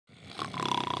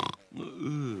Good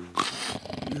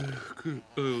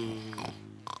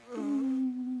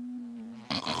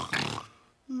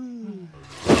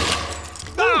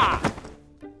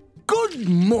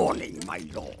morning, my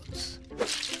lords.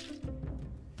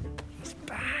 He's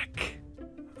back.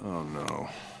 Oh, no.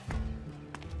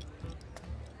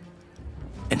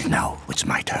 And now it's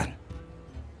my turn.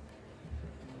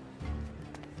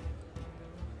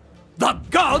 The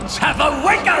gods have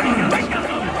awakened!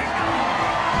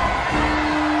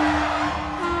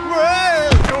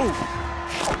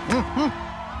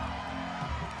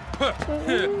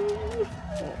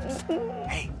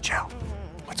 Hey, Joe,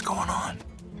 what's going on?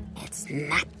 It's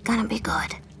not gonna be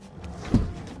good.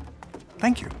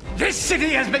 Thank you. This city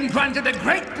has been granted a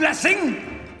great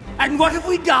blessing. And what have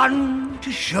we done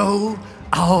to show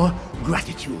our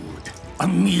gratitude? A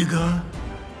meager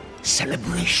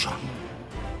celebration.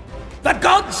 The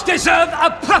gods deserve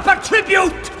a proper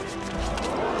tribute!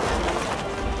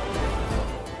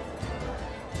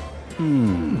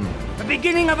 The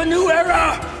beginning of a new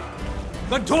era!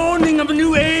 The dawning of a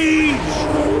new age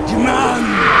demands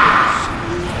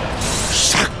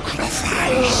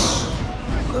sacrifice!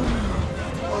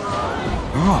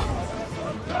 Oh.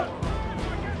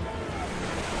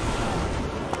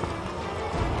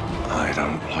 I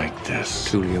don't like this.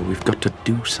 Tulio, we've got to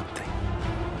do something.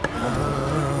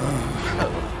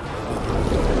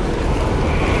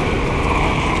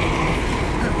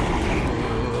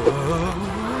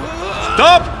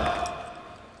 Stop!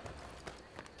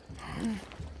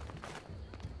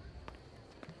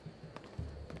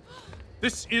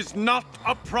 This is not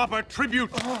a proper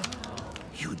tribute.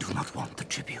 You do not want the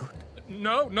tribute?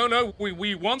 No.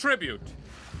 We want tribute.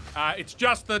 It's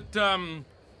just that,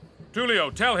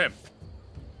 Tulio, tell him.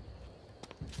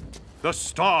 The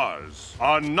stars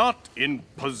are not in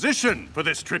position for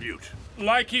this tribute.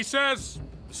 Like he says,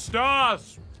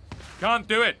 stars. Can't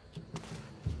do it.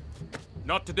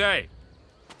 Not today.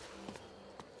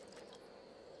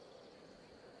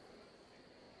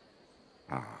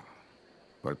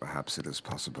 Well, perhaps it is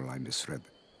possible I misread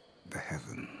the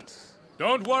heavens.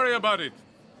 Don't worry about it.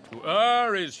 To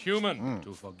err is human,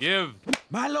 to forgive.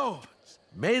 My lords,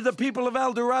 may the people of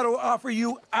El Dorado offer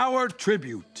you our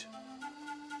tribute.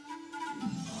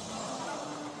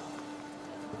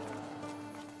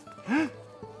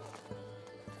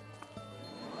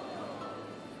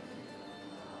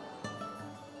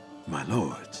 My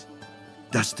lords,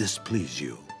 does this please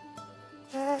you?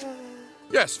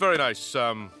 Yes, very nice.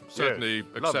 Certainly Yes,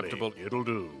 acceptable. lovely. It'll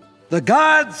do. The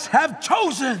gods have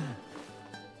chosen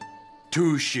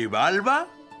to Xibalba,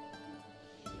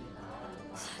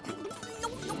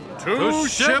 To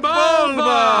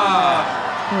Xibalba!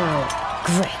 Oh,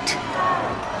 great.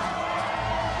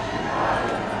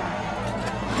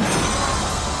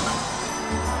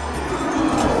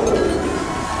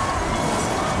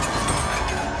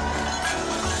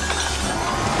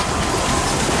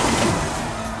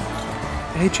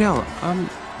 Hey, Jill,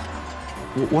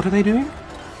 what are they doing?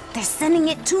 They're sending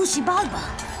it to Xibalba,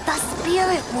 the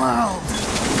spirit world.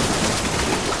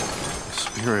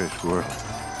 Spirit world.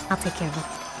 I'll take care of it.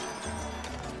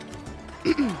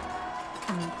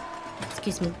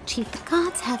 Excuse me, Chief. The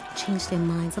gods have changed their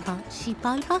minds about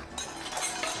Xibalba.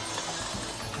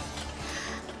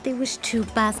 They wish to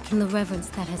bask in the reverence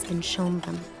that has been shown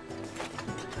them.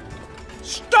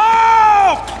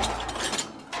 stop!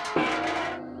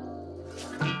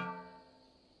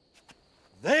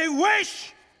 They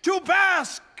wish to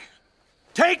bask.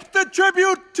 Take the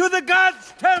tribute to the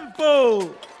gods'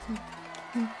 temple.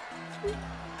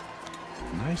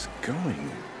 Nice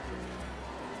going.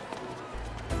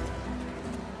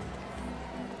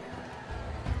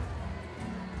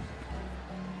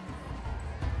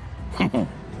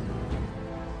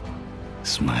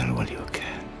 Smile while you can.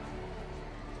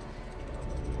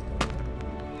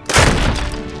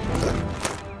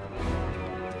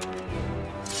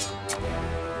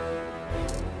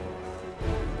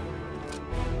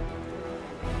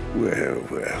 Well,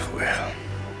 well, well.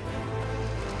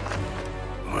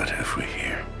 What have we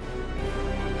here?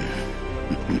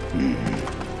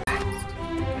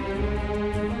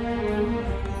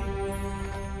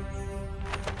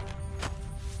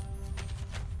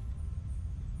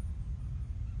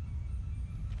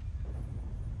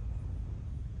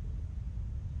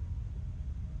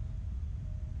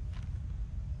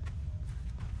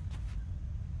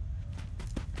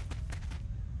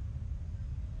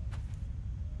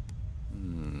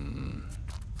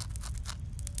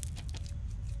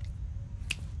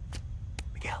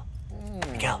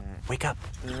 Miguel, wake up.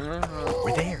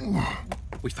 We're there.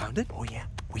 We found it? Oh, yeah.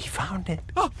 We found it.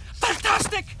 Oh,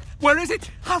 fantastic! Where is it?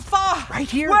 How far? Right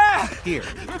here. Where? Here.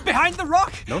 Behind the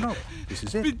rock? No. This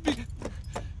is it.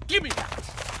 Give me that.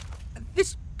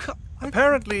 This.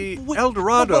 Apparently, What- El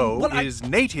Dorado what- what- is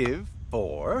native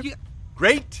for Yeah.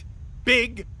 great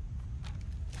big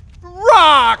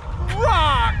rock!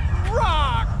 Rock!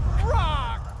 Rock!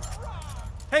 Rock!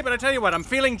 Hey, but I tell you what, I'm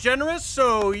feeling generous,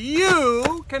 so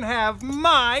you can have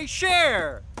my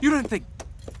share. You don't think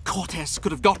Cortez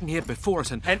could have gotten here before us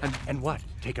and And what?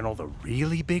 Taking all the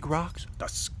really big rocks? The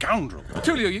scoundrel.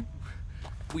 Tulio,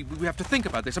 we have to think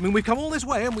about this. I mean, we've come all this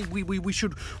way, and we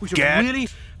should Get really,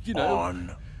 you know.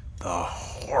 on the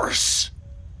horse.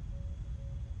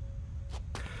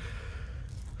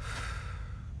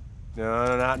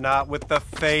 No, not with the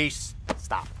face.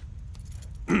 Stop.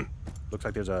 Looks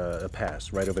like there's a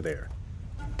pass right over there.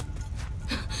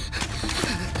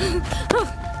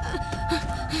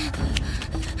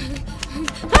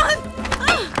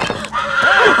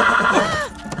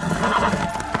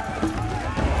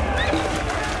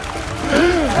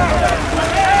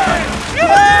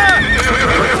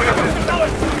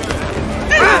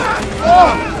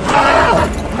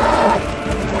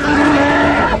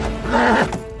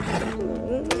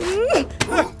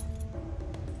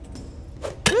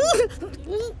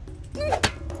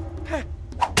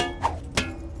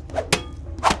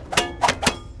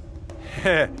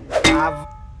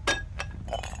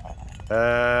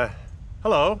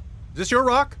 Hello. Is this your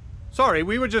rock? Sorry,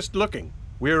 we were just looking.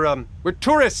 We're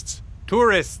tourists.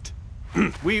 Tourist.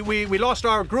 we lost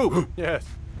our group. Yes.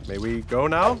 May we go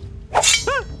now?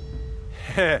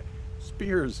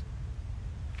 Spears.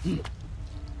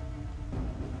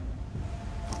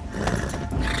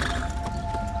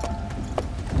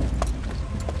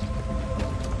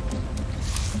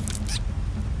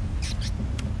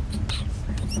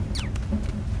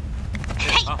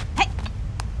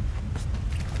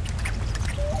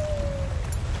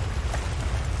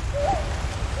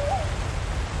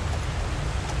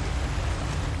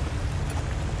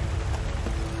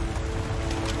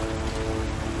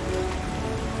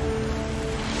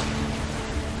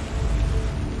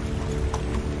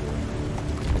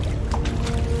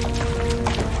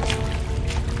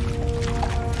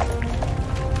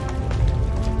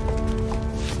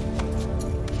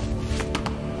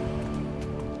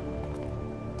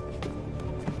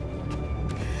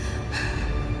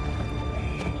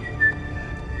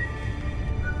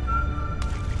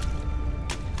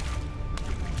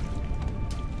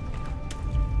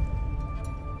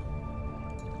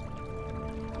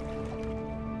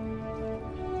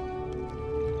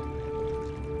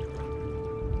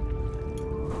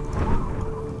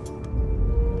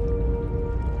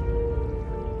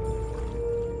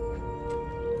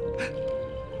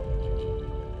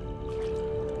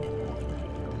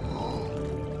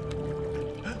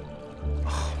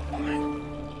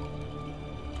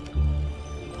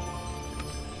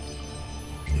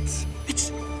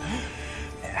 It's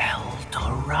El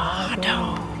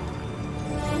Dorado.